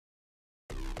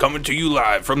coming to you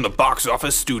live from the box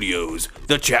office studios,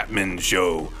 The Chapman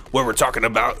Show, where we're talking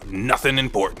about nothing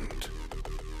important.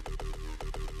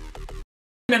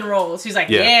 Cinnamon rolls. He's like,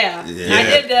 Yeah. I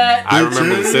did that. I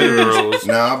remember the cinnamon rolls,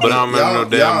 Nah, but I don't remember no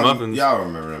damn muffins. Y'all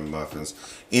remember them muffins.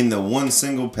 In the one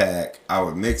single pack, I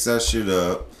would mix that shit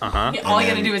up. All you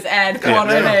gotta do is add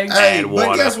water and eggs. Hey, Add but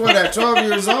water. guess what? At 12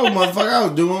 years old, motherfucker,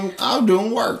 I was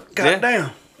doing work. Goddamn.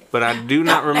 But I do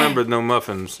not remember no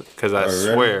muffins, because I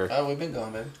really? swear. Oh, we've been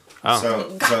going, baby.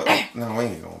 So no, we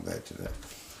ain't going back to that.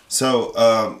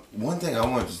 So one thing I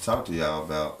wanted to talk to y'all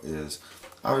about is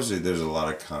obviously there's a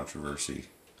lot of controversy,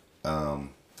 and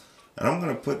I'm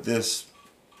gonna put this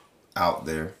out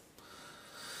there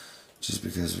just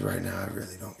because right now I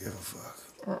really don't give a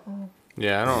fuck.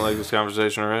 Yeah, I don't like this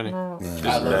conversation already. Yeah,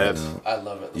 I love bad. it. I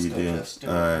love it. Let's You go. do? Yes, do it.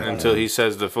 All right. Until he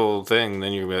says the full thing,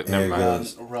 then you're like, never Here it mind.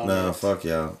 goes. Run No, it. fuck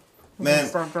y'all.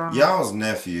 Man, y'all's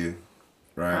nephew,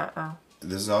 right?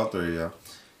 This is all three of y'all.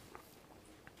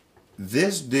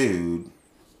 This dude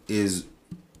is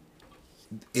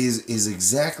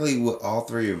exactly what all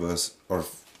three of us, or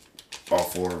all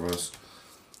four of us,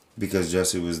 because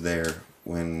Jesse was there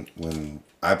when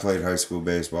I played high school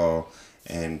baseball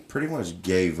and pretty much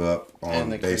gave up on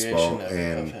the baseball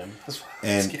creation of him.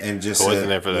 and just I wasn't said,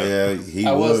 there for that. yeah, he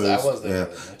I was. was there Yeah.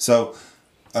 for that. So,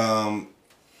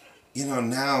 you know,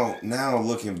 now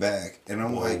looking back, and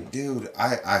I'm like, dude,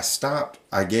 I stopped.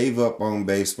 I gave up on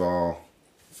baseball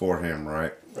for him,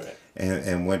 right? Right.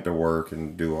 And went to work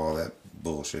and do all that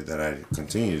bullshit that I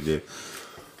continue to do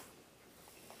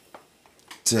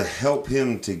to help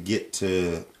him to get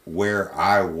to where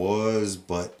I was,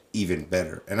 but even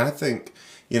better. And I think,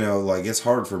 you know, like, it's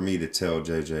hard for me to tell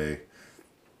JJ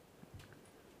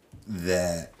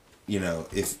that, you know,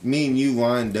 if me and you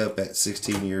lined up at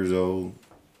 16 years old,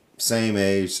 same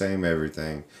age, same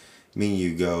everything, me and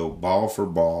you go ball for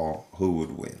ball, who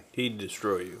would win? He'd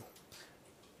destroy you.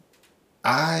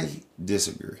 I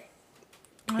disagree.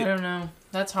 I don't know.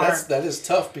 That's hard. That is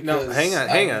tough because No, hang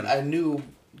on. I knew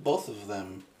both of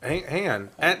them. Hang on.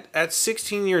 At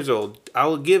 16 years old, I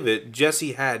will give it,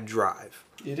 Jesse had drive.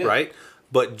 You did. Right?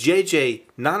 But JJ,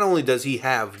 not only does he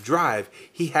have drive,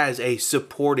 he has a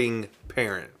supporting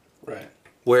parent. Right.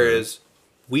 Whereas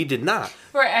we did not.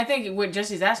 Right, I think what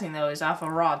Jesse's asking, though, is off of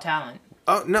raw talent.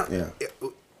 Oh, no. Yeah.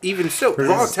 Even so, Pretty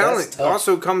raw much. talent That's tough.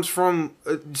 also comes from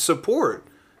support.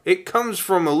 It comes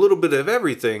from a little bit of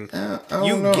everything. I don't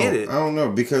You know. get it. I don't know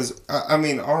because I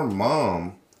mean our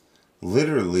mom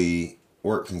literally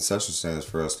worked concession stands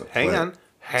for us to play. Hang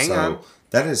on.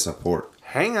 That is support.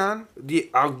 Hang on.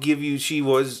 I'll give you she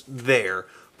was there.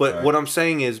 But Right. what I'm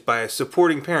saying is by a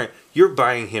supporting parent, you're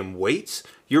buying him weights.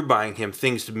 You're buying him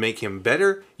things to make him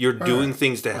better. You're doing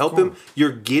things to help him.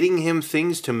 You're getting him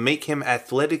things to make him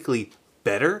athletically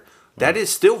better. That is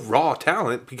still raw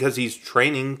talent because he's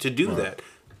training to do that.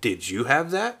 Did you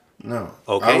have that? No.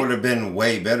 Okay. I would have been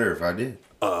way better if I did.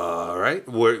 All right.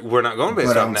 We're not going based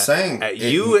But on I'm that. saying At it-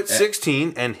 you at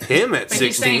 16 and him at But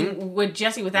he's 16. saying with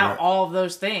Jesse without all of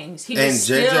those things, he And was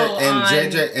still on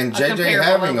JJ a having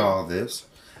comparable level. all this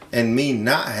and me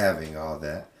not having all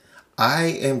that, I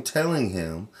am telling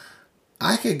him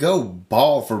I could go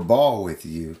ball for ball with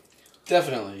you.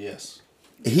 Definitely, yes.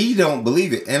 He don't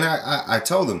believe it. And I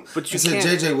told him, But you I said,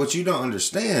 can't- JJ, what you don't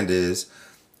understand is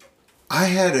I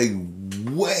had a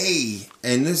way,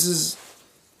 and this is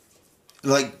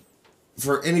like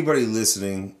for anybody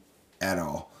listening at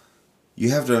all, you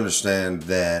have to understand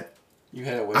that You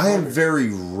had it way I am harder. very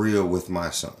real with my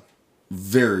son.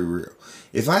 Very real.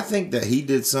 If I think that he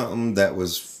did something that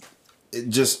was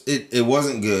it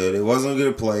wasn't good, it wasn't a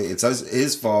good play, it's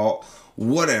his fault,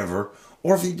 whatever,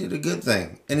 or if he did a good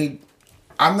thing, and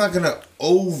I'm not gonna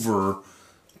over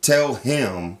tell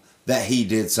him that he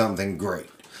did something great,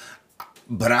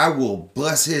 but I will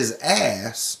bust his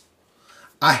ass.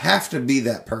 I have to be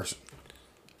that person.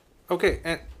 Okay.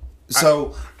 And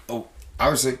So,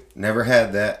 obviously, never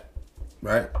had that,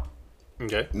 right?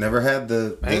 okay. Never had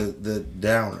the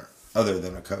downer, other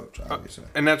than a coach, obviously.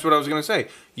 And that's what I was going to say.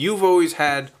 You've always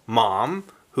had mom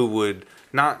who would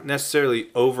not necessarily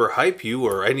overhype you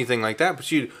or anything like that,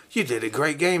 but you did a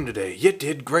great game today. You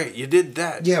did great. You did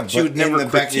that. Yeah, She but would never in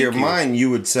the back of your critique you. mind, you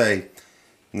would say,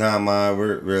 "Nah, Ma, it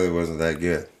really wasn't that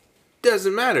good."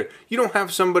 Doesn't matter. You don't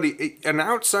have somebody, an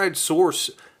outside source,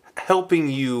 helping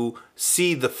you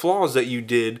see the flaws that you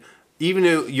did. Even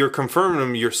though you're confirming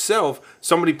them yourself,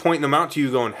 somebody pointing them out to you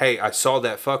going, hey, I saw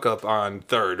that fuck up on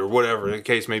third or whatever the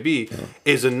case may be,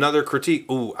 is another critique.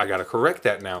 Ooh, I got to correct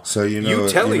that now. So you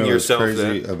telling what's yourself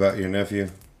crazy that. about your nephew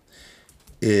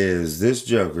is this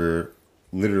joker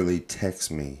literally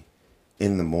texts me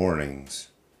in the mornings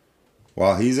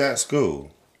while he's at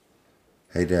school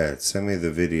 "Hey, Dad, send me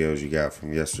the videos you got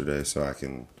from yesterday so I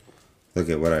can look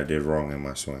at what I did wrong in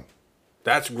my swing."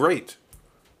 That's great.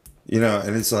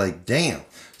 And it's like, damn.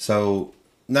 So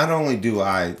not only do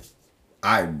I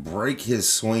break his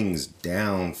swings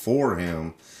down for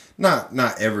him,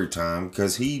 not every time,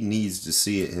 because he needs to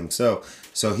see it himself.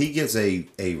 So he gets a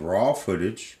raw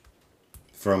footage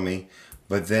from me,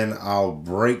 but then I'll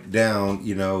break down,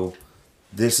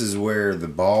 this is where the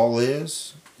ball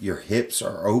is. Your hips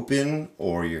are open,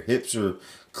 or your hips are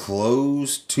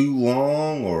closed too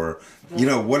long, or,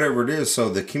 whatever it is. So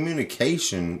the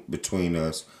communication between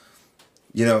us,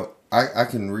 I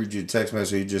can read you a text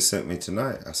message you just sent me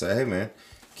tonight. I say, "Hey, man,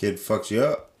 kid fucks you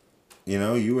up.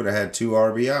 You would have had 2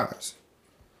 RBIs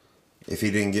if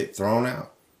he didn't get thrown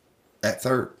out at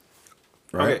third."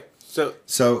 Right? Okay,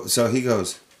 So he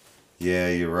goes, "Yeah,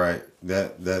 you're right.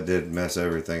 That did mess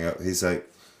everything up." He's like,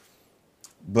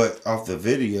 "But off the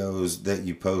videos that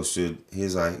you posted,"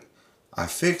 he's like, "I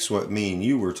fixed what me and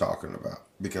you were talking about."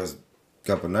 Because a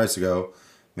couple of nights ago,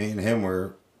 me and him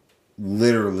were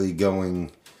literally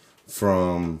going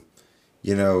from,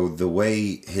 the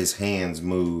way his hands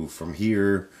move from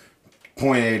here,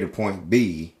 point A to point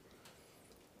B,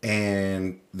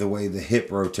 and the way the hip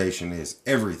rotation is,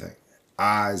 everything,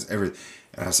 eyes, everything.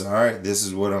 And I said, "All right, this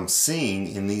is what I'm seeing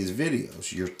in these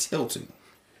videos. You're tilting.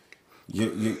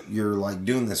 You're like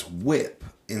doing this whip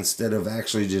instead of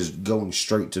actually just going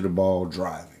straight to the ball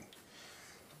driving."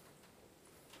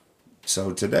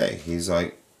 So today, he's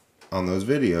like, "On those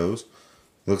videos,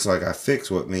 looks like I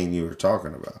fixed what me and you were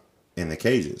talking about in the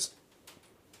cages."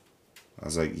 I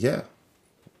was like, "Yeah,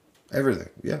 everything.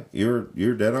 Yeah, you're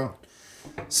dead on."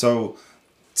 So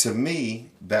to me,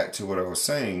 back to what I was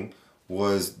saying,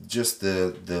 was just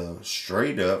the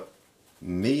straight up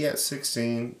me at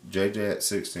 16, JJ at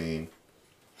 16.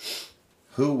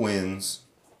 Who wins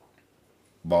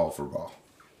ball for ball?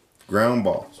 Ground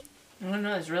balls. I don't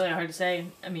know. It's really hard to say.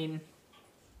 I mean,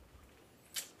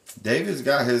 David's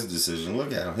got his decision.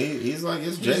 Look at him. He's like,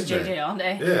 it's he's JJ. JJ all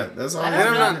day. Yeah, that's all. I I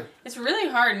don't have. know. It's really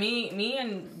hard. Me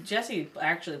and Jesse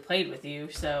actually played with you,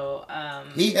 so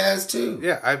He has too.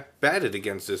 yeah, I batted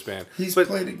against this man. He's But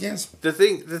played against me.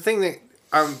 the thing that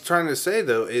I'm trying to say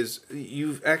though is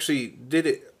you actually did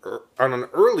it on an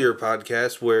earlier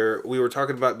podcast where we were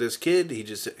talking about this kid. He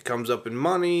just comes up in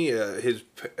money. His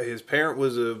parent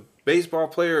was a baseball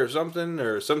player or something,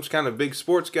 or some kind of big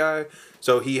sports guy.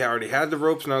 So he already had the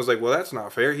ropes, and I was like, well, that's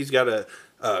not fair. He's got a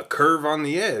curve on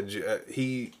the edge.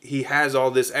 He has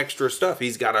all this extra stuff.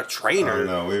 He's got a trainer. Oh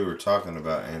no, we were talking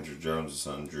about Andrew Jones'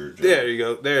 son, Drew Jones. There you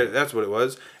go. There, that's what it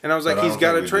was. And I was like, But I he's don't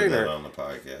got think a we did trainer. that on the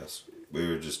podcast. We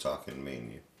were just talking, me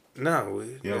and you. No.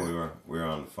 Yeah, we were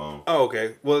on the phone. Oh,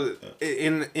 okay. Well,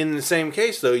 in the same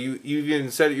case though, you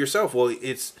even said it yourself. Well,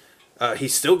 it's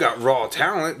he's still got raw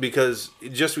talent because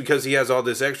he has all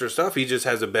this extra stuff, he just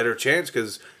has a better chance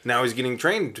because now he's getting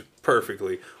trained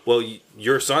perfectly. Well,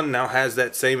 your son now has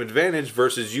that same advantage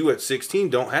versus you at 16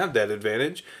 don't have that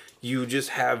advantage. You just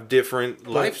have different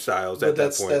lifestyles at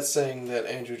that point. That's saying that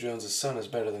Andrew Jones' son is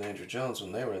better than Andrew Jones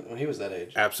when he was that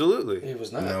age. Absolutely. He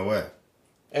was not. No way.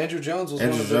 Andrew Jones was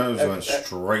Andrew one of Jones the, went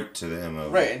straight to the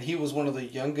MLB. Right, and he was one of the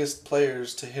youngest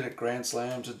players to hit a grand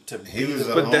slam He was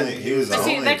the But only. then- He was the But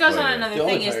see, only that goes player. on another The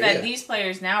only thing is player, that yeah. these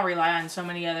players now rely on so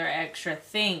many other extra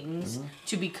things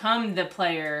to become the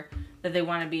player that they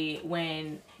want to be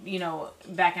when,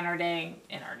 back in our day,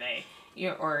 or, like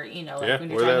Yeah, when we're you're talking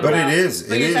that- about. But it is.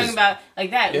 But It you're is. talking about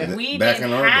like that. Yeah. We Back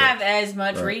didn't in our day. have as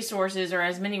much Right. resources or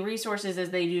as many resources as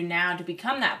they do now to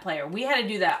become that player. We had to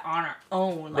do that on our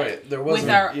own. Like, Right, there with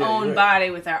wasn't- our yeah, own you're right. body,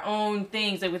 with our own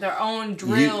things, like with our own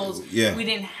drills. yeah. We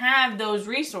didn't have those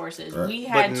resources. Right. We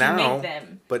had to make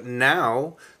them. But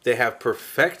now they have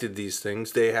perfected these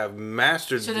things. They have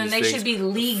mastered. So then these they things should be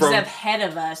leagues from- ahead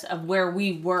of us of where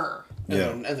we were,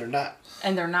 Yeah. and they're not.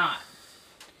 and they're not.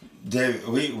 David,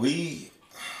 we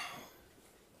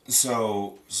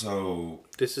so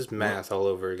This is math all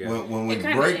over again. when we It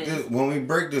kinda break is. this when we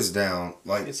break this down,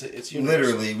 like It's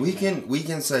literally universal. we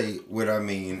can say what I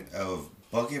mean of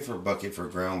bucket for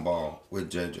ground ball with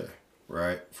JJ,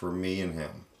 right? For me and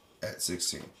him at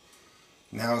 16.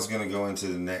 Now it's gonna go into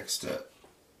the next step.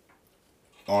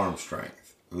 Arm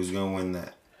strength. Who's gonna win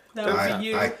that? That would I- be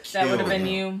you. I That would have kill been him.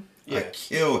 you. Yeah. I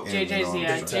kill him. in JJ's arm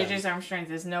yeah. strength. JJ's arm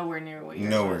strength is nowhere near what yours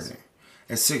Nowhere was. near.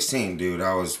 At 16, dude,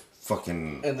 I was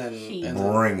fucking And then He- and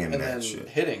Bringing then, that and then shit.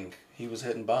 hitting. He was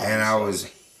hitting bombs. and I was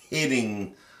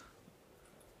hitting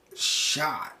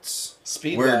shots.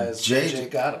 Speed where wise, JJ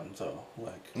got him though.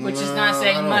 Like, Which is not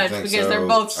saying I don't much think because so. they're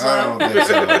both slow. I don't think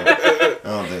so. I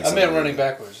don't think so. I meant running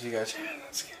backwards. You got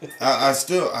you. I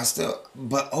still,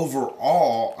 but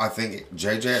overall, I think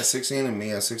JJ at 16 and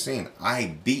me at 16,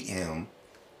 I beat him.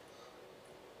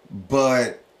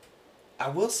 But I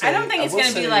will say, I don't think it's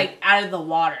gonna be like out of the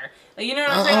water. Like, you know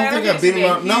what I'm I saying? don't think I beat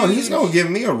him. No, he's huge- gonna give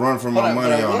me a run for my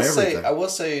money on everything. I will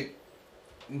say,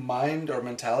 mind or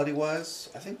mentality wise,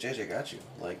 I think JJ got you.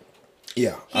 Like,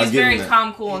 yeah, He's very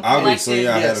calm, cool, and collected. Obviously,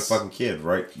 I had a Yes. fucking kid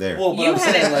right there. well, but You I'm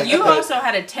saying, like, you also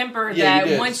had a temper Yeah, you that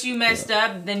did. once you messed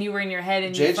up, then you were in your head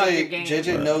and you fucked your game.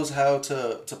 JJ knows how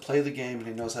to play the game and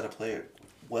he knows how to play it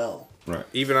well. Right.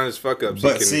 Even on his fuck ups,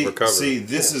 But he can recover. see,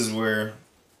 this is where,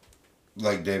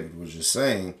 like David was just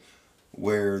saying,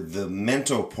 where the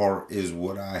mental part is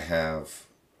what I have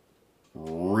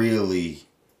really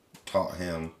taught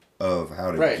him of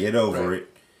how to get over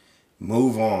it,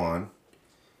 move on,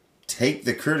 take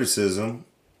the criticism,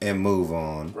 and move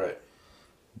on. Right.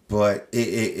 But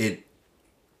a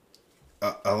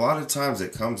lot of times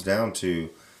it comes down to,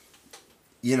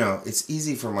 you know, it's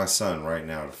easy for my son right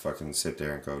now to fucking sit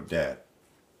there and go, Dad,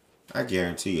 I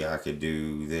guarantee you I could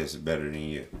do this better than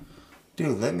you.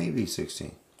 Dude, let me be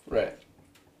 16. Right.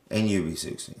 And you be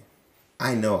 16.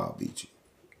 I know I'll beat you.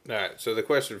 All right, so the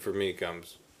question for me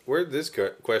comes, where did this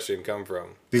question come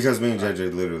from? Because me and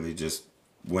JJ literally just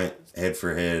went head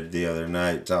for head the other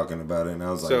night talking about it, and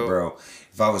I was like, bro,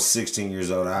 if I was 16 years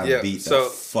old, I'd beat the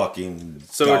fucking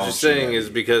So what you're dog saying shit. is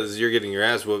because you're getting your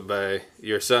ass whooped by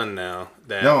your son now,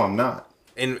 that No, I'm not.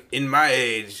 in my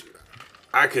age,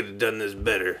 I could have done this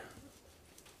better.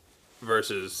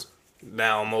 Versus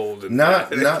now I'm old and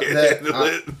Not I can't handle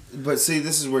it. But see,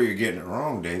 this is where you're getting it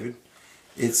wrong, David.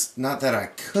 It's not that I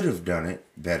could have done it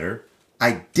better.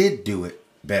 I did do it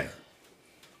better.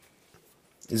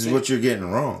 This is what you're getting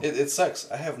wrong. It sucks.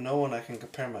 I have no one I can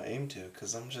compare my aim to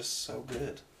because I'm just so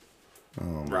good. Oh,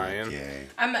 Ryan. okay.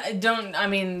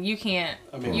 You can't.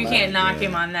 mean, You Ryan, can't knock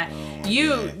him on that.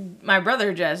 yeah. My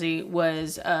brother Jesse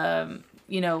was,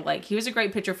 like he was a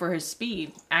great pitcher for his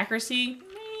speed, accuracy.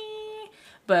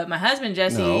 But my husband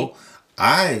Jesse. No,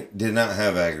 I did not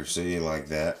have accuracy like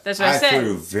that. That's what I said.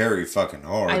 threw very fucking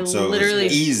hard, so it literally-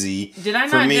 was easy Did I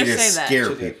for not me just to say that? scare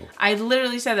people. I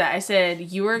literally said that. I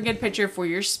said you were a good pitcher for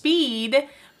your speed,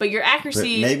 but your But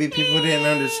accuracy. maybe people didn't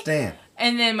understand.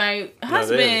 And then they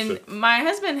understood. my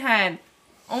husband had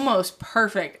almost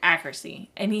perfect accuracy,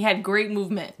 and he had great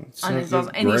movement on his balls,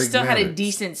 and he Greg still had a Maddox.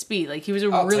 decent speed. Like he was a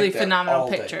I'll really take that phenomenal all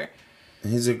day. pitcher.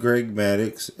 He's a Greg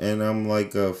Maddox, and I'm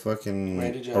like a fucking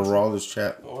Randy a Johnson. Rawless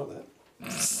chap. Or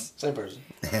that. Same person.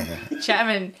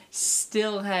 Chapman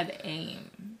still had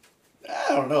aim.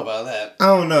 I don't know about that. I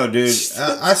don't know, dude.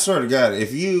 I swear to God, if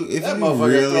That you motherfucker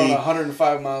really throwing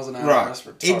 105 miles an hour. right, That's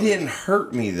it retarded. didn't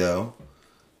hurt me though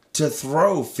to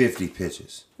throw 50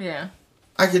 pitches. Yeah.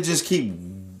 I could just keep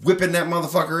whipping that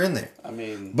motherfucker in there. I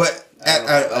mean, But I don't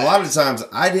know about a that. lot of times,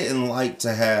 I didn't like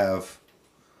to have.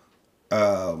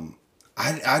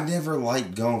 I never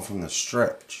liked going from the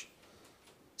stretch.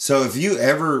 So if you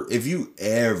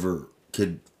ever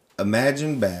could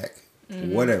imagine back,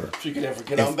 whatever. if you could ever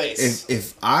get on base.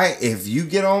 If you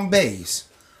get on base,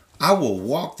 I will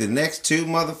walk the next two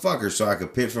motherfuckers so I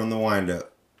could pitch from the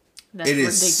windup. That's It is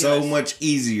ridiculous. so much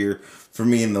easier for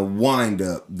me in the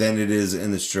windup than it is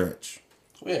in the stretch.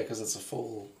 Well, yeah, because it's a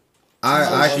full.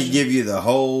 I motion. could give you the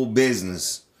whole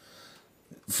business.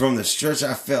 From the stretch,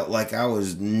 I felt like I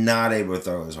was not able to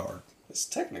throw as hard. It's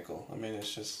technical. I mean,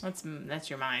 it's just. That's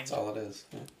your mind. That's all it is.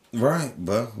 Yeah. Right,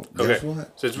 but guess Okay,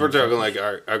 what? since we're talking like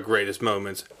our greatest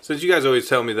moments, since you guys always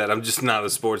tell me that I'm just not a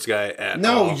sports guy at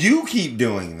No, all. you keep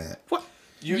doing that. What?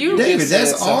 You- David, did say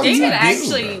that's it, so- all you David do,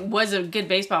 actually bro. was a good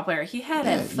baseball player. He had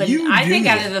you I think do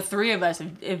out that. of the three of us,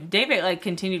 if David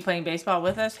continued playing baseball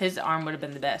with us, his arm would have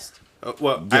been the best.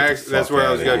 Well, Get the that's fuck where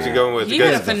I was outta actually here. going with. He had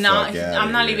a Because, the phenomenal. fuck outta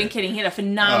I'm not here. even kidding. He had a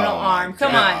phenomenal Oh my arm.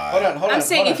 Come God. on. Hold on, hold on. I'm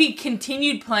saying hold if on. he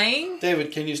continued playing,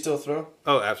 David, can you still throw?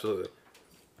 oh, absolutely.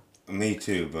 Me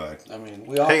too, bud. I mean,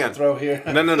 we all Hang can on. throw here.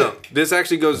 No. This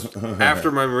actually goes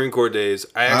after my Marine Corps days.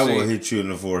 I will hit you in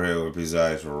the forehead with his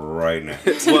eyes right now.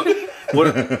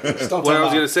 What Just don't I tell was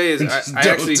Mom. going to say is I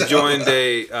Don't actually tell. joined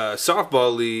a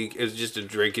softball league. It was just a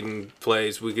drinking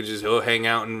place. We could just go hang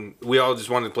out, and we all just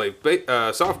wanted to play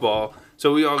softball.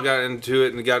 So we all got into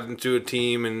it and got into a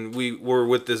team, and we were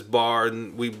with this bar,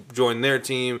 and we joined their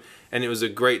team, and it was a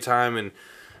great time, and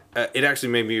it actually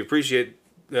made me appreciate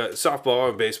softball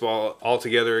and baseball all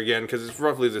together again because it's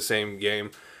roughly the same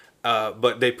game.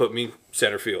 But they put me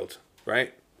center field,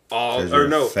 right? 'Cause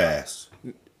you're fast.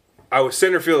 I was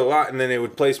center field a lot, and then they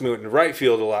would place me in the right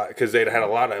field a lot because they'd had a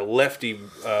lot of lefty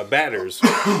batters.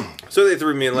 So they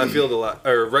threw me in left field a lot,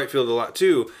 or right field a lot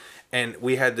too. And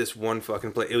we had this one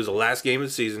fucking play. It was the last game of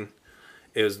the season.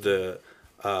 It was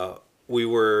we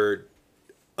were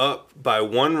up by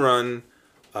 1 run,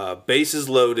 bases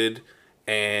loaded,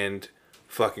 and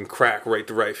fucking crack right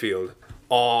to right field,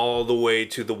 all the way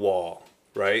to the wall,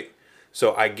 right?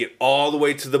 So I get all the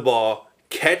way to the ball,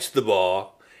 catch the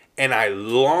ball, and I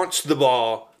launch the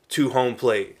ball to home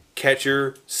plate.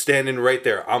 Catcher standing right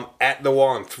there. I'm at the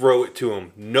wall and throw it to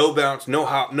him. No bounce, no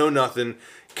hop, no nothing.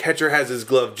 Catcher has his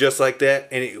glove just like that,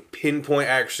 and it pinpoint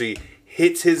actually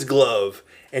hits his glove,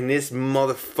 and this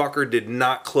motherfucker did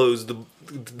not close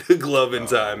the glove in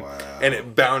time, and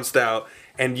it bounced out,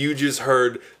 and you just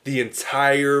heard the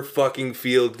entire fucking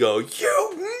field go,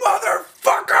 "You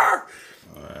motherfucker!"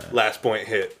 Last point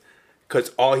hit. Because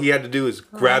all he had to do is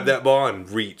grab that ball and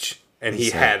reach, and he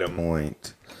had him.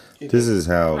 Point. This is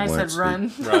how it I went. said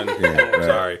run. Run. Yeah,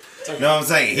 right. Sorry. No, I'm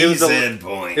saying he said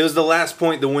point. It was the last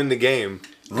point to win the game.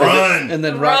 Run. And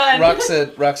then Run. Rock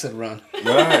said run.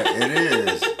 Right, it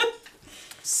is.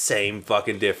 Same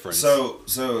fucking difference.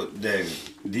 So David,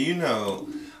 do you know?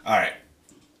 All right.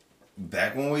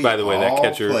 Back when we by the way, that all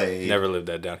catcher played, never lived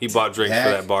that down. He bought drinks for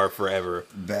that bar forever.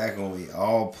 Back when we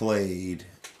all played,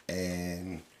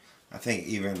 and I think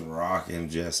even Rock and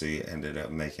Jesse ended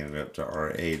up making it up to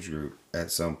our age group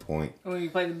at some point. When you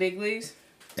play the big leagues?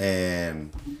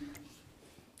 And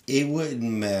it wouldn't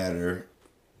matter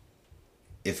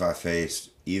if I faced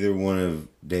either one of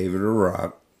David or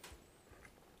Rock.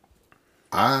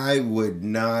 I would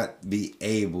not be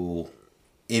able,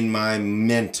 in my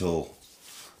mental,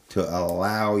 to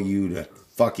allow you to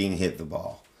fucking hit the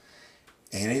ball.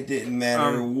 And it didn't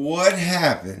matter what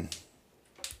happened.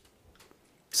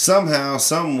 Somehow,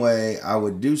 some way, I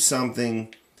would do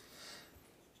something.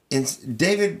 And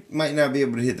David might not be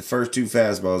able to hit the first 2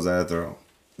 fastballs that I throw.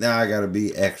 Now I got to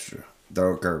be extra.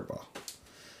 Throw a curveball.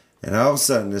 And all of a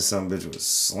sudden, this son of a bitch would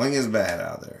sling his bat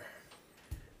out there.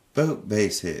 Boom,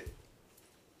 base hit.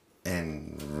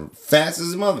 And fast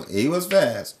as a mother. He was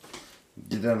fast.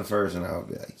 Get down the first, and I would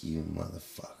be like, "You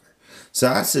motherfucker." So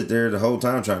I sit there the whole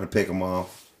time trying to pick him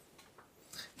off.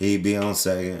 He'd be on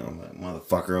second. I'm like,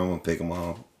 "Motherfucker, I'm going to pick him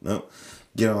off." Nope.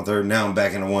 Get on third. Now I'm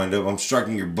back in the windup. I'm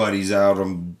striking your buddies out.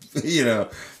 I'm,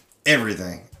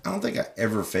 everything. I don't think I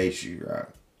ever faced you, right?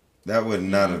 That would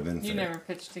not have been fair. You never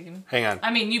pitched to me. Hang on.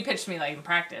 I mean, you pitched me like in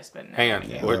practice, but no. Hang on.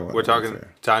 Yeah, we're talking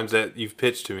fair. times that you've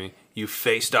pitched to me. You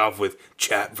faced off with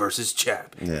Chap versus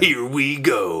Chap. Yeah. Here we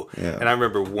go. Yeah. And I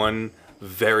remember one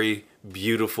very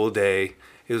beautiful day.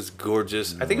 It was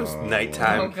gorgeous. I think it was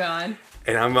nighttime. Oh, God.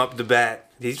 And I'm up to bat.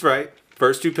 He's right.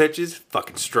 First 2 pitches,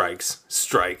 fucking strikes.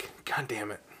 Strike. God damn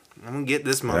it. I'm going to get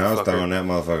this motherfucker. And I was throwing that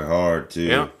motherfucker hard, too.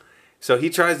 Yeah. So he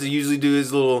tries to usually do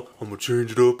his little, "I'm going to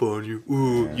change it up on you.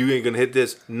 Ooh, you ain't going to hit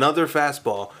this." Another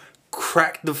fastball.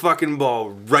 Crack the fucking ball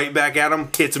right back at him.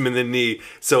 Hits him in the knee.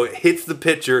 So it hits the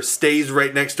pitcher. Stays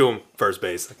right next to him. First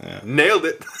base. Yeah. Nailed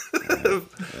it. Yeah.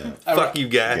 Fuck you,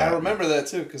 guy. I remember that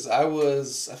too because I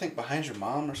was, I think, behind your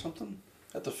mom or something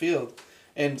at the field.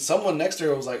 And someone next to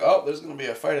her was like, "Oh, there's going to be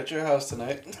a fight at your house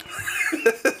tonight."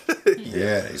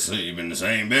 Yeah, they sleep in the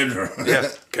same bedroom. Yeah.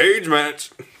 Cage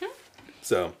match.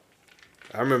 So,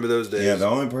 I remember those days. Yeah, the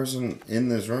only person in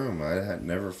this room I had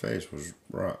never faced was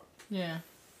Rock. Yeah.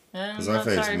 Because I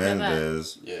faced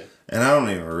Mendez. Yeah. And I don't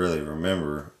even really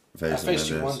remember facing I faced Mendez.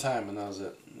 you one time and that was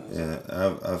it.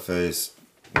 I faced...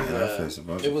 Man, I faced a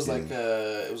bunch It was of like,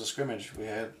 kids. it was a scrimmage we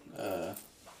had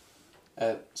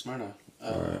at Smyrna.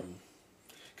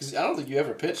 Because I don't think you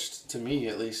ever pitched to me,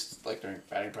 at least like during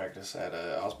batting practice at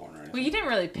Osborne or anything. Well, you didn't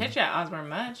really pitch at Osborne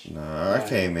much. Nah, I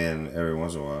came in every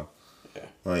once in a while. Yeah.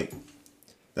 Like,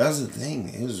 that was the thing.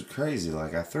 It was crazy.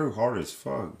 Like, I threw hard as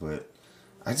fuck, but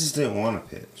I just didn't want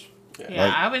to pitch. Yeah,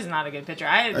 Like, I was not a good pitcher.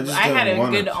 I just had didn't a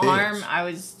wanna good pitch. arm.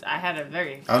 I had a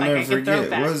very I'll never I could throw forget.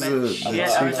 fast, What was but the shit, two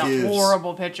I was a kids-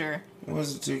 horrible pitcher. What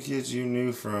was the 2 kids you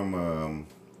knew from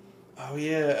Oh,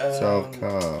 yeah. South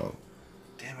Cobb?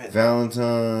 Damn it.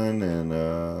 Valentine and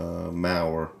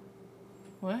Mauer.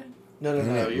 What? No.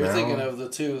 Isn't You're it thinking Mal? of the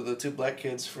two black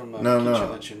kids from No.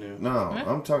 Keacher that you knew. No, What?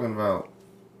 I'm talking about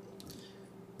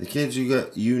the kids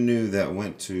you knew that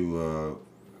went to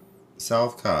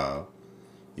South Cobb.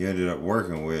 You ended up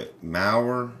working with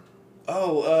Mauer,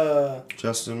 Oh,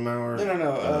 Justin Mauer.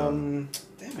 no.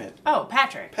 Damn it. Oh,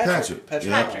 Patrick. Patrick. Patrick.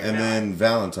 Yeah. Patrick, And no. then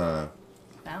Valentine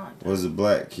Valentine. was a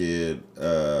black kid.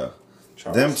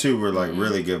 Charles. Them two were like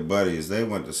really good buddies. They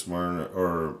went to Smyrna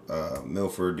or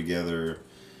Milford together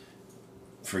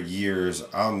for years.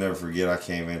 I'll never forget. I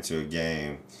came into a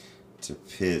game to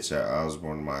pitch at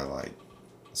Osborne my like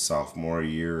sophomore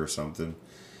year or something,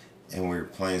 and we were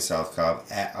playing South Cobb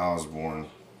at Osborne,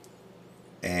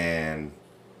 and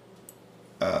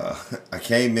I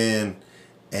came in,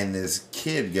 and this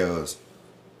kid goes,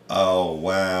 "Oh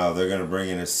wow, they're gonna bring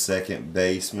in a second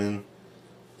baseman.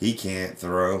 He can't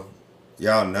throw.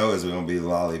 Y'all know it's gonna be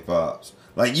lollipops."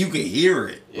 Like you could hear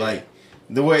it, like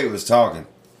the way it was talking,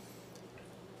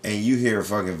 and you hear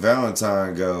fucking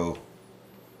Valentine go,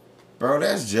 "Bro,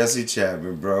 that's Jesse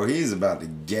Chapman, bro. He's about to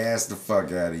gas the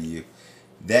fuck out of you."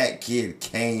 That kid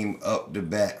came up to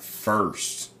bat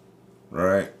first,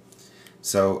 right?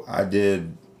 So I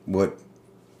did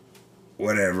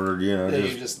whatever, you know,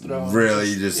 you just throw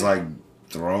really just like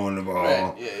throwing the ball.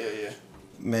 Right. Yeah.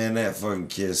 Man, that fucking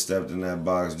kid stepped in that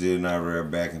box, dude, and I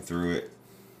ran back and threw it.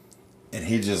 And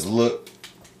he just looked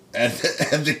at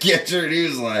the catcher, and he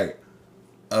was like,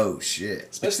 "Oh shit!"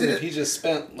 Especially if he just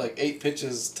spent like 8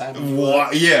 pitches timing.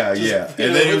 What? Yeah.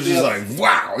 And then he was just up. like,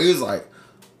 "Wow!" He was like,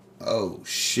 "Oh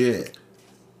shit!"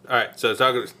 All right, so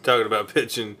talking about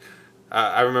pitching,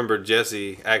 I remember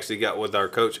Jesse actually got with our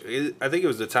coach. I think it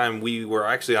was the time we were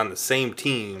actually on the same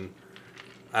team.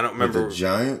 I don't remember. With the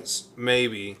Giants,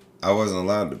 Maybe. I wasn't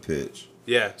allowed to pitch.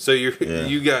 Yeah. So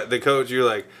you got the coach. You're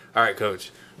like, all right,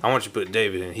 coach. I want you to put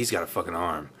David in. He's got a fucking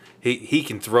arm. He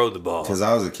can throw the ball. Because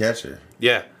I was a catcher.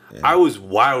 Yeah. I was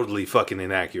wildly fucking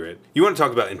inaccurate. You want to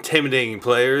talk about intimidating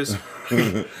players?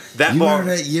 That You ball.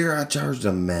 remember that year I charged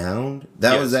a mound?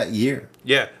 That was that year.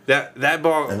 Yeah, that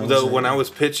ball That was though. it. When I was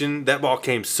pitching, that ball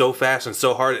came so fast and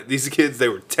so hard. These kids, they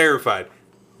were terrified,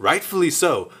 rightfully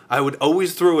so. I would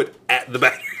always throw it at the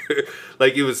batter,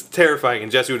 like it was terrifying.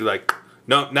 And Jesse would be like,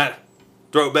 "No, not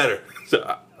throw it better."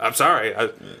 So I'm sorry, I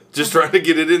just trying to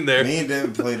get it in there. Me and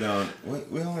David played on.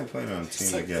 We only played on a team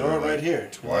It's like, together. throw it like, right here.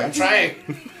 Twice. I'm trying.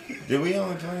 Did we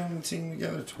only play on a team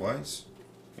together twice?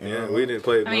 Yeah, we didn't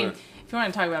play. I mean, if you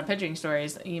want to talk about pitching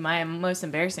stories, my most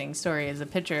embarrassing story as a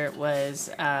pitcher was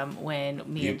when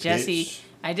me You and Jesse. pitched?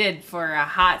 I did for a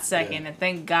hot second, and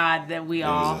thank God that we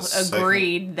all was a second.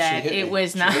 agreed that She hit it me.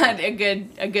 was She not a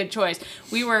good choice.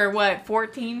 We were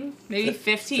 14, maybe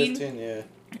 15, 15, yeah.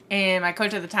 and my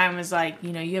coach at the time was like,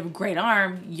 you have a great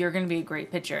arm, you're going to be a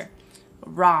great pitcher.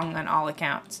 Wrong on all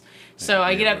accounts. So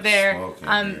I get up there,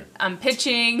 I'm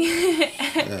pitching,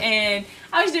 and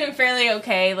I was doing fairly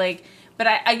okay. But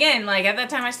at that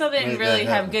time, I still didn't Made that really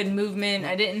have happen. good movement.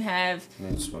 I didn't have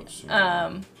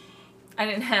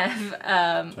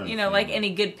any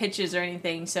good pitches or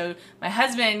anything. So my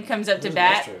husband comes up to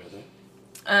bat,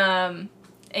 and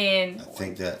I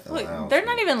think that look, allows they're me.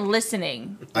 not even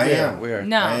listening. I am. We are.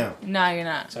 No, I am. no, you're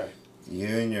not. Sorry. You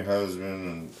and your husband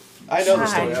and I know the God,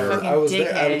 story. fucking I was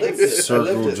there. I dickheads. lived it. I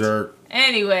circle lived it. jerk.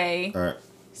 Anyway, All right.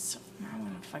 I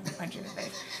want to fucking punch you in the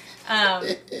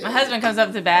face. My husband comes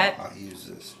up to bat. I'll use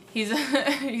this. He's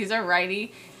a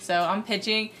righty, so I'm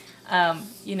pitching.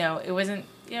 It wasn't.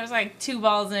 It was like 2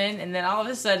 balls in, and then all of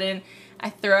a sudden, I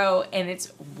throw, and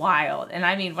it's wild. And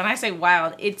I mean, when I say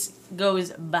wild, it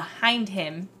goes behind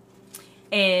him,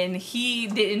 and he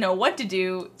didn't know what to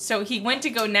do, so he went to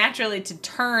go naturally to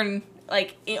turn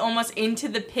almost into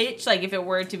the pitch, like if it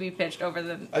were to be pitched over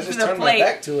the I just the turned plate. my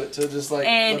back to it to just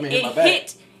And let me hit my it back.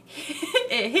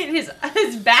 hit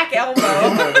his back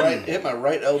elbow, Hit my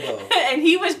right elbow. and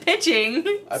he was pitching.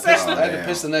 I so- had to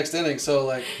pitch the next inning, so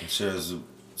It shows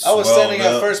I was standing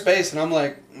swelled at up. first base, and I'm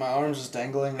like, my arms just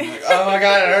dangling. I'm like, oh my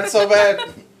god, it hurts so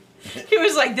bad. He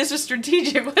was like, "This was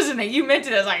strategic, wasn't it? You meant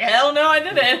it." I was like, "Hell no, I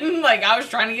didn't." I was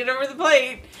trying to get over the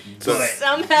plate. So,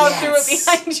 Somehow threw it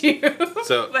behind you.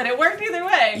 So- but it worked either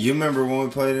way. You remember when we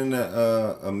played in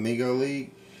the Amigo League?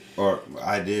 Or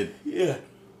I did Yeah.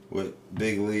 with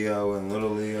Big Leo and Little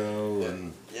Leo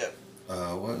and Yep.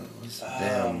 what's the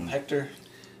damn Hector.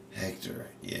 Hector?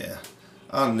 Yeah,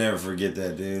 I'll never forget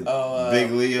that dude. Oh, Big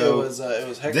Leo. It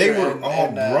was Hector. They were and, all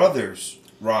and, brothers.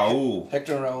 Raul.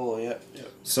 Hector and Raul. Yep.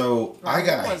 So I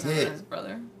got wasn't hit. his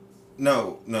brother.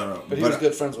 No. But he was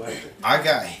good friends with Hector. I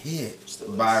got hit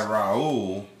Still is. by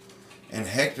Raul, and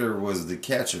Hector was the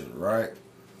catcher, right?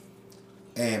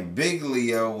 And Big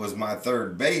Leo was my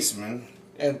third baseman,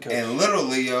 And coach. and Little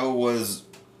Leo was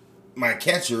my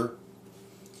catcher.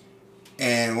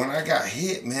 And when I got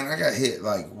hit, man, I got hit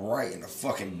right in the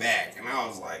fucking back, and I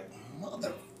was like,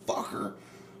 motherfucker.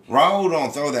 Raul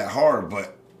don't throw that hard,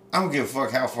 but I don't give a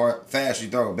fuck how fast you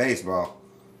throw a baseball.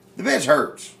 The bitch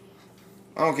hurts.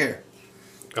 I don't care.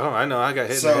 oh, I know. I got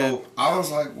hit in the head. So I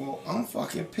was like, well, I'm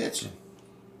fucking pitching.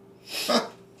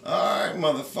 Alright,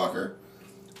 motherfucker.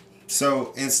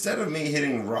 So instead of me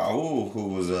hitting Raul, who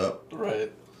was up,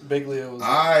 Right. Big Leo was.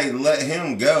 I let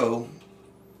him go.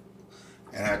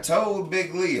 And I told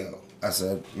Big Leo, I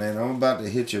said, man, I'm about to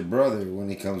hit your brother when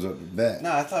he comes up to bat.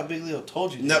 No, I thought Big Leo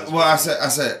told you. No, well, I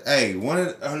said, hey,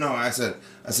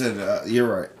 I said, you're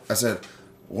right. I said,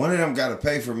 one of them got to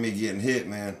pay for me getting hit,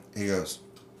 man. He goes,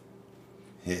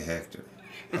 hit Hector.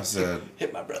 I said,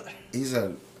 hit my brother. He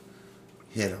said,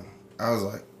 hit him. I was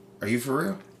like, are you for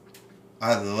real?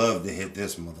 I'd love to hit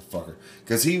this motherfucker.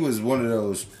 Because he was one of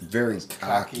those very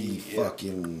cocky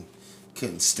fucking,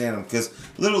 couldn't stand him. Because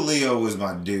little Leo was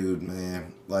my dude,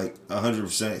 man. Like,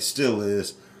 100%, still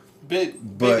is. Big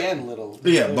and little.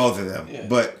 Yeah, both of them. Yeah.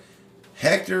 But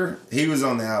Hector, he was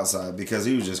on the outside because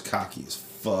he was just cocky as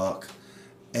fuck.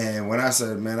 And when I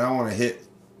said, man, I want to hit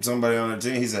somebody on the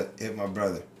team, he said, hit my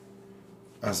brother.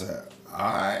 I said, all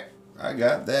right, I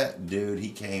got that, dude. He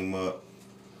came up,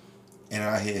 and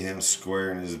I hit him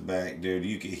square in his back, dude.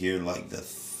 You could hear, like, the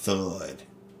thud.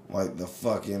 Like, the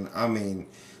fucking, I mean,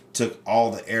 took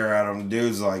all the air out of him.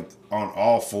 Dude's, like, on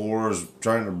all fours,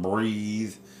 trying to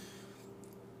breathe.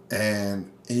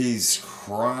 And he's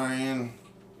crying.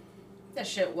 That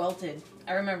shit welted.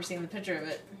 I remember seeing the picture of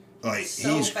it. Like,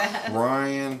 so he's fast.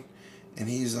 crying, and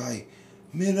he's like,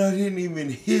 man, I didn't even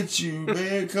hit you,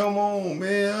 man. Come on,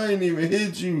 man. I didn't even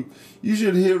hit you. You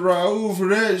should hit Raul for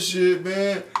that shit,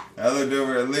 man. I looked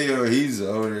over at Leo. He's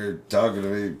over there talking to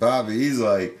me. Poppy, he's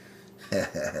like,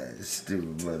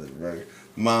 stupid motherfucker.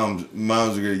 Mom's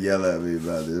going to yell at me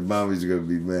about this. Mommy's going to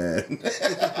be mad.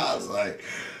 I was like,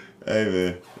 hey,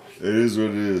 man, it is what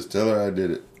it is. Tell her I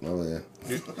did it. Oh, man.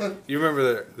 You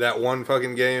remember that one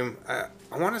fucking game? I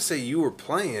want to say you were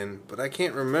playing, but I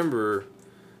can't remember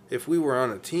if we were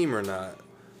on a team or not.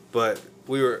 But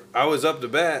I was up to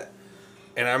bat,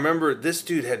 and I remember this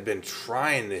dude had been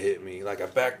trying to hit me. Like, I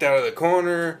backed out of the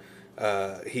corner,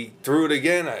 he threw it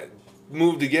again, I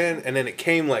moved again, and then it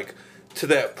came, like, to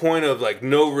that point of, like,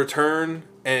 no return,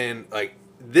 and, like,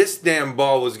 this damn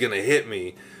ball was gonna hit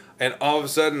me. And all of a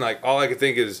sudden, like, all I could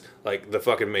think is, like, the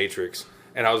fucking Matrix.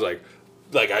 And I was like,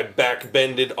 I back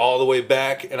bended all the way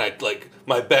back, and I, like,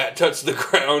 my bat touched the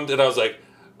ground, and I was like,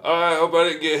 I hope I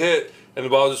didn't get hit. And the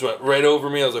ball just went right over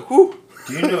me. I was like, whew.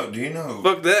 Do you know?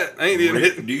 Fuck that. I ain't even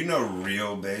hit. Do you know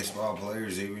real baseball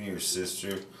players, even your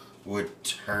sister, would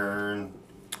turn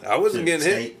I wasn't getting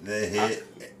hit. take the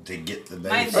hit to get the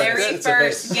base? My very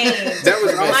first game. That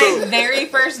was also my very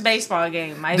first baseball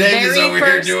game. My David's very over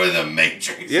first, here doing the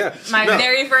Matrix. Yeah. My No.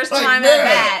 very first Like, time man, at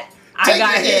bat, I take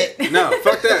got a hit. hit. No,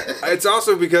 fuck that. It's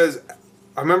also because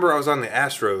I remember I was on the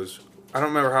Astros. I don't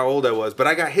remember how old I was, but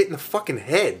I got hit in the fucking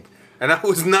head. And I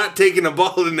was not taking a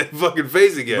ball in that fucking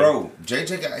face again. Bro,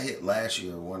 JJ got hit last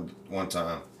year one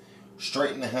time.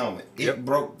 Straight in the helmet. It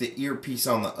broke the earpiece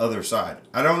on the other side.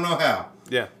 I don't know how.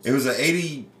 Yeah. It was an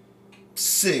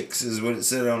 86 is what it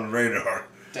said on the radar.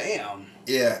 Damn.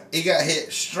 Yeah, it got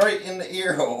hit straight in the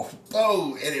ear hole.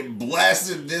 Boom, and it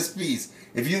blasted this piece.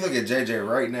 If you look at JJ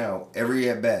right now, every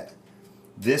at bat,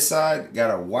 this side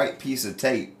got a white piece of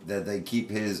tape that they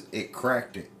keep it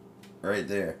cracked it right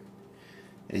there.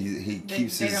 He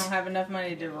keeps They his... don't have enough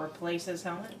money to replace his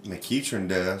helmet? McEachern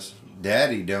does.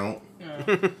 Daddy don't.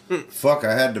 No. Fuck,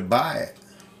 I had to buy it.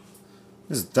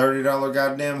 This is a $30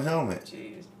 goddamn helmet.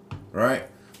 Jeez. Right?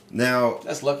 Now...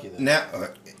 That's lucky, though. Now,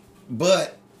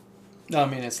 but... No, I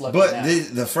mean, it's lucky But now.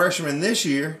 the freshmen this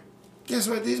year, guess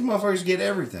what? These motherfuckers get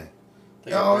everything.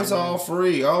 They got Oh, it's brand all new.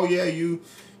 free. Oh, yeah, you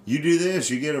do this,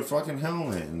 you get a fucking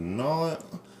helmet and all that.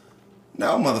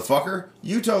 No, motherfucker.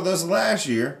 You told us last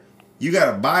year you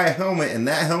got to buy a helmet, and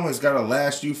that helmet's got to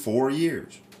last you 4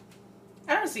 years.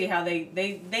 I don't see how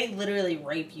they literally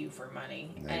rape you for money.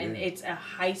 They And do. it's a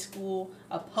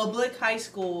public high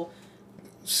school.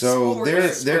 So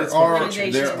Sports there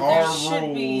organization. there There are should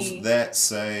rules be- that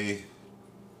say,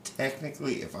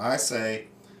 technically, if I say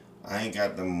I ain't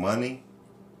got the money,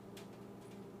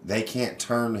 they can't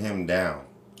turn him down.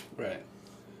 Right.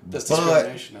 That's But-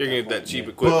 discrimination. You're at going to get that point, cheap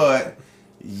yeah. equipment. But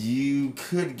you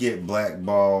could get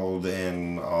blackballed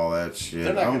and all that shit.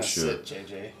 They're not I'm gonna sure. sit,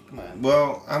 JJ. Come on.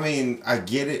 Well, I mean, I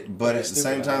get it, but They're at the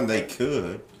same stupid, time, they I think.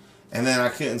 could, and then I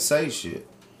couldn't say shit.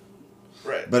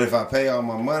 Right. But if I pay all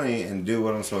my money and do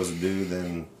what I'm supposed to do,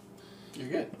 then You're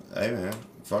good. hey man,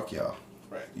 fuck y'all.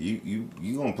 Right. You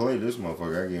gonna play this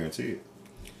motherfucker? I guarantee it.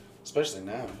 Especially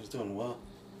now. He's doing well.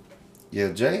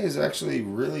 Yeah, Jay has actually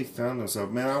really found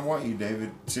himself. Man, I want you, David.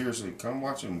 Seriously, come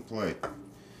watch him play.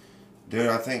 Dude,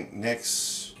 I think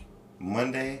next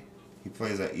Monday he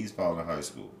plays at East Paladin High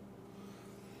School.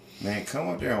 Man, come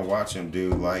up there and watch him,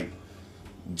 dude. Like,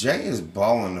 Jay is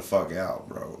balling the fuck out,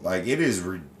 bro. Like, it is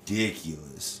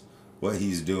ridiculous what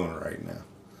he's doing right now.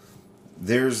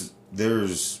 This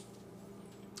is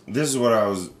what I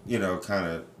was, kind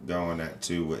of going at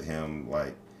too with him.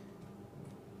 Like,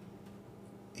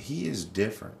 he is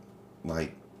different.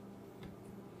 Like,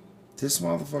 this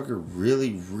motherfucker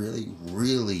really, really,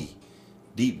 really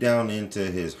deep down into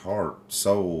his heart,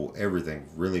 soul, everything,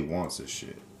 really wants this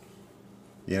shit.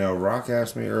 You know, Rock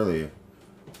asked me earlier,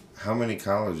 how many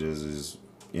colleges is,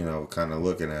 you know, kind of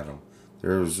looking at him.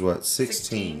 There's, what,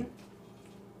 16?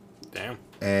 Damn.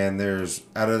 And there's,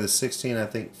 out of the 16, I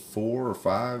think 4 or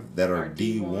 5 that are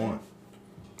D1.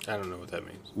 I don't know what that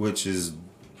means. Which is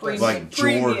Premium.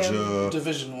 Georgia,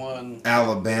 Division 1,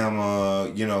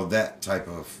 Alabama, you know, that type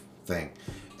of thing.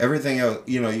 Everything else,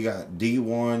 you know, you got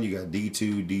D1, you got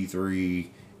D2, D3,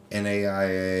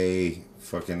 NAIA,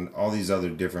 fucking all these other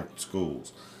different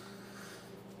schools.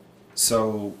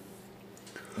 So,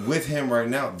 with him right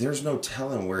now, there's no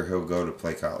telling where he'll go to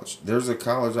play college. There's a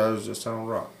college I was just telling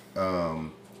Rock.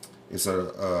 It's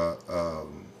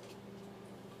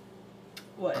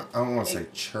what? I don't want to say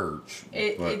church.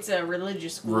 It's a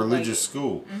religious school. Religious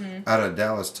school out of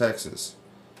Dallas, Texas.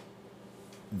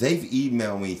 They've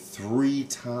emailed me 3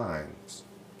 times.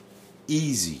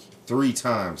 Easy. 3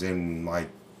 times in like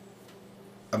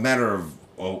a matter of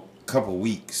a couple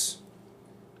weeks.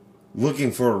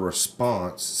 Looking for a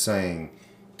response saying,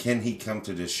 can he come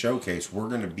to this showcase? We're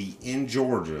going to be in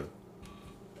Georgia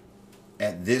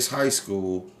at this high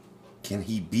school. Can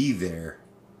he be there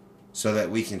so that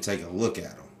we can take a look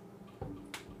at him?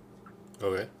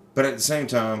 Okay. But at the same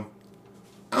time,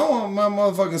 I don't want my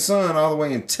motherfucking son all the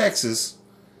way in Texas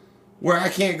where I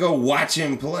can't go watch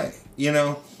him play. You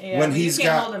know, Yeah, when but he's you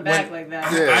can't got hold him back like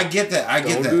that. I get that. I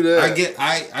get Don't that. do that.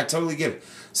 I totally get it.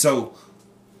 So,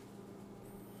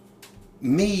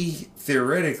 me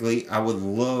theoretically, I would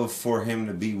love for him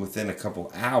to be within a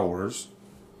couple hours,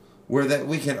 where that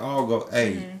we can all go.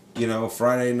 Hey, you know,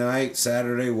 Friday night,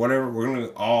 Saturday, whatever. We're gonna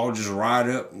all just ride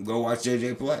up and go watch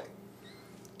JJ play.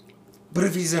 But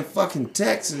if he's in fucking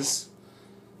Texas,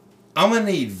 I'm gonna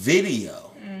need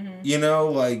video. You know,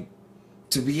 like,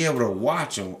 to be able to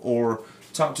watch him or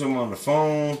talk to him on the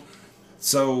phone.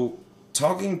 So,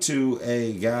 talking to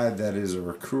a guy that is a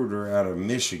recruiter out of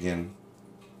Michigan,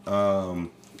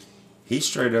 he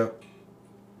straight up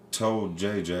told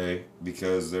JJ,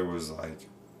 because there was like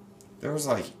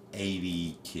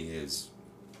 80 kids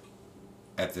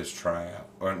at this tryout,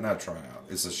 or not tryout,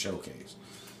 it's a showcase.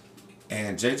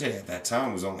 And JJ at that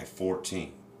time was only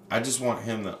 14. I just want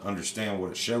him to understand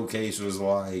what a showcase was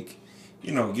like,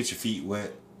 you know, get your feet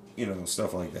wet, you know,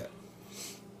 stuff like that.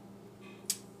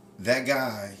 That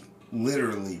guy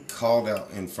literally called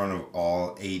out in front of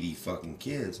all 80 fucking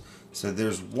kids. So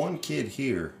there's one kid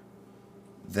here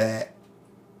that,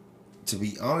 to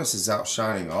be honest, is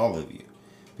outshining all of you.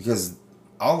 Because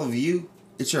all of you,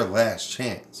 it's your last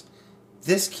chance.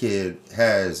 This kid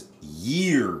has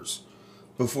years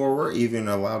before we're even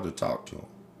allowed to talk to him.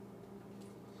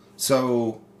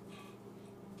 So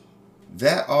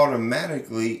that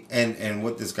automatically, and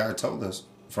what this guy told us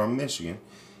from Michigan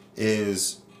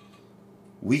is,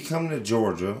 we come to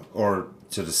Georgia, or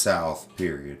to the South,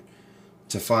 period,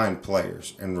 to find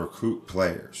players and recruit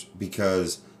players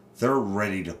because they're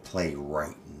ready to play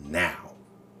right now.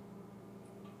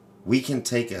 We can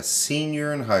take a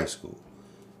senior in high school,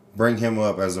 bring him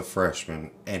up as a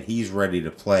freshman, and he's ready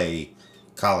to play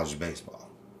college baseball.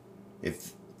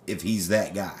 If he's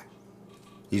that guy,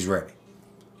 he's ready.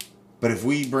 But if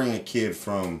we bring a kid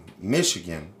from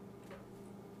Michigan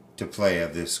to play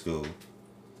at this school,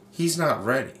 he's not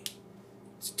ready.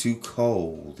 It's too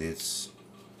cold. It's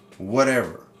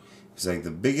whatever. It's like the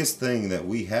biggest thing that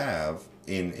we have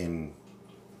in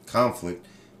conflict,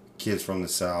 kids from the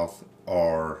South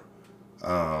are,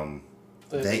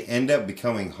 they end up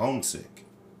becoming homesick.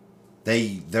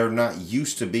 They're not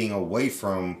used to being away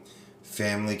from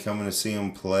family coming to see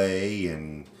them play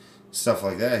and stuff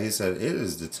like that. He said, it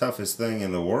is the toughest thing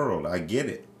in the world. I get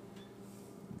it.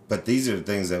 But these are the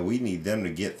things that we need them to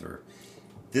get through.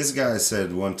 This guy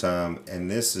said one time, and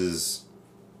this is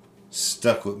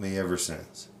stuck with me ever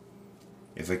since.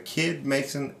 If a kid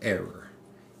makes an error,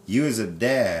 you as a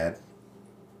dad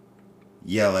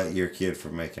yell at your kid for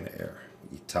making an error.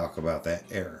 You talk about that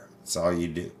error. That's all you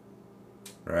do.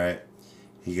 Right?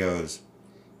 He goes,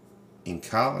 in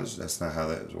college, that's not how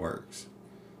that works.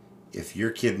 If your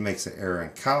kid makes an error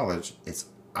in college, it's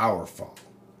our fault.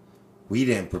 We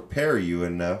didn't prepare you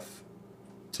enough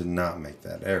to not make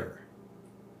that error.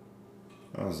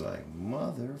 I was like,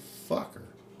 motherfucker.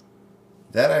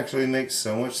 That actually makes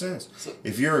so much sense. So,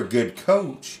 if you're a good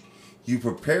coach, you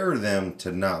prepare them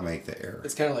to not make the error.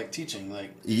 it's kind of like teaching.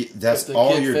 Like, That's if the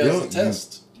all kid you're fails doing. the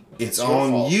test, It's your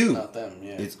on fault, you. not them.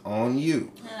 Yeah. It's on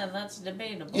you. Yeah, that's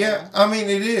debatable. Yeah, I mean,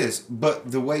 it is.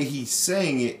 But the way he's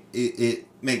saying it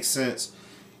makes sense.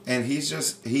 And he's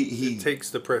just he takes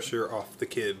the pressure off the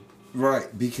kid.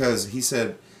 Right, because he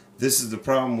said this is the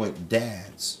problem with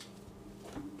dads.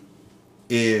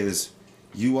 Is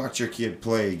you watch your kid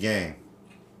play a game.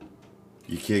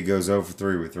 Your kid goes 0 for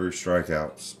 3 with 3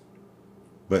 strikeouts,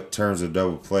 but turns a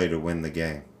double play to win the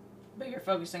game. But you're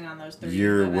focusing on those 3.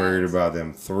 You're worried about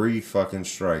them 3 fucking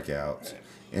strikeouts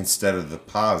instead of the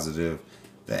positive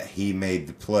that he made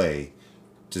the play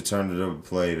to turn the double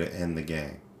play to end the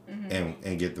game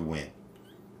and get the win.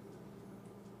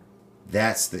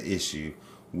 That's the issue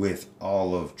with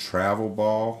all of travel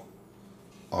ball,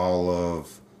 all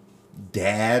of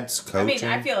dad's coaching.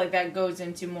 I feel like that goes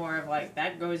into more of like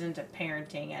that goes into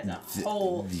parenting as a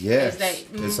whole. Yes,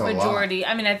 is that majority.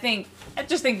 I mean, I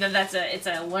just think that it's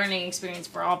a learning experience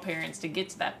for all parents to get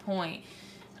to that point,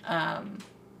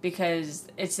 because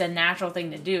it's a natural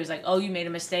thing to do. It's like, oh, you made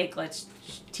a mistake. Let's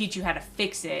teach you how to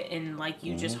fix it, and like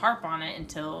you just harp on it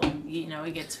until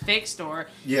it gets fixed, or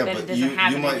yeah, that but it doesn't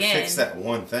happen you might again. fix that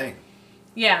one thing.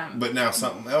 Yeah, but now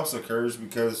something else occurs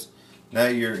because. Now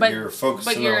you're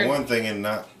focusing on one thing and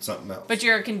not something else. But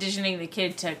you're conditioning the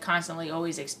kid to constantly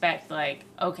always expect, like,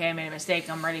 okay, I made a mistake.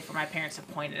 I'm ready for my parents to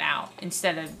point it out.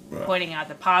 Instead of pointing out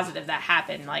the positive that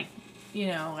happened. Like,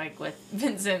 like with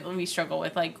Vincent, we struggle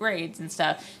with, like, grades and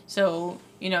stuff. So,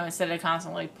 instead of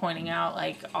constantly pointing out,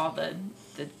 like, all the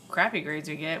crappy grades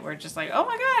we get, we're just like, oh,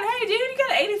 my God, hey, dude, you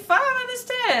got an 85 on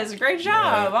this test. Great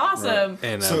job. Awesome. Right.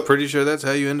 And I'm pretty sure that's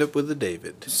how you end up with a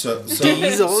David.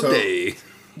 D's all day.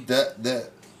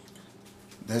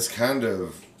 That's kind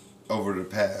of over the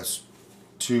past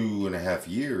 2.5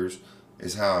 years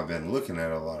is how I've been looking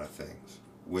at a lot of things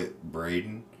with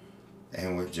Braden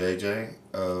and with JJ.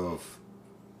 Of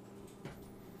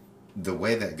the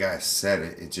way that guy said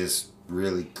it, it just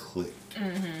really clicked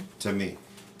to me,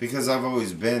 because I've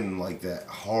always been like that,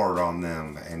 hard on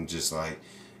them and just like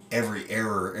every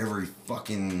error, every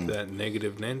fucking... That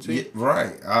negative Nancy? Yeah,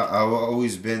 right. I've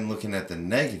always been looking at the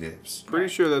negatives. Pretty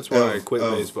sure that's why I quit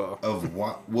baseball. Of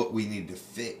what we need to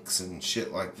fix and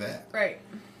shit like that. Right.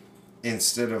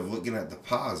 Instead of looking at the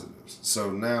positives. So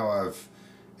now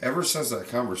ever since that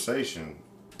conversation,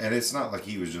 and it's not like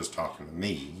he was just talking to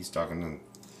me. He's talking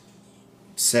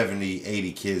to 70,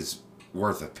 80 kids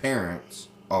worth of parents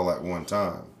all at one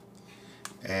time.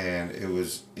 And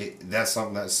that's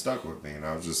something that stuck with me. And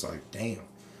I was just like, damn,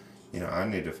 I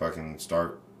need to fucking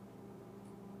start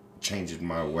changing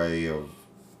my way of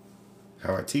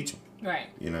how I teach them. Right.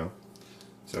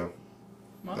 So,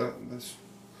 that's,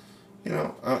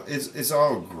 it's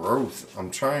all growth. I'm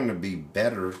trying to be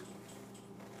better.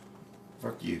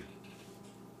 Fuck you.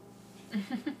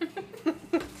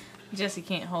 Jesse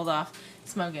can't hold off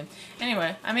smoking.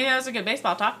 Anyway, that was a good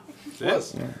baseball talk.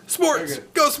 Yes. Yeah. Sports.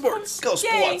 Go sports. Go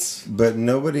sports. But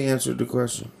nobody answered the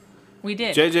question. We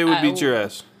did. JJ would beat your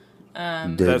ass.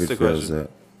 David that's the question.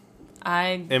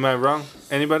 Am I wrong?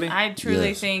 Anybody? I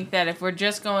truly think that if we're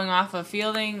just going off of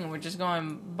fielding and we're just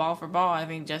going ball for ball, I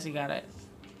think Jesse got it.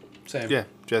 Same. Yeah,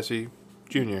 Jesse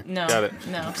Jr. No. Got it.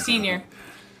 No, senior.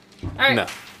 All right. No.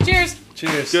 Cheers.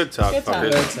 Cheers. Good talk, Good talk.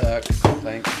 fuckers. Good talk.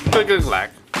 Thanks. Good luck.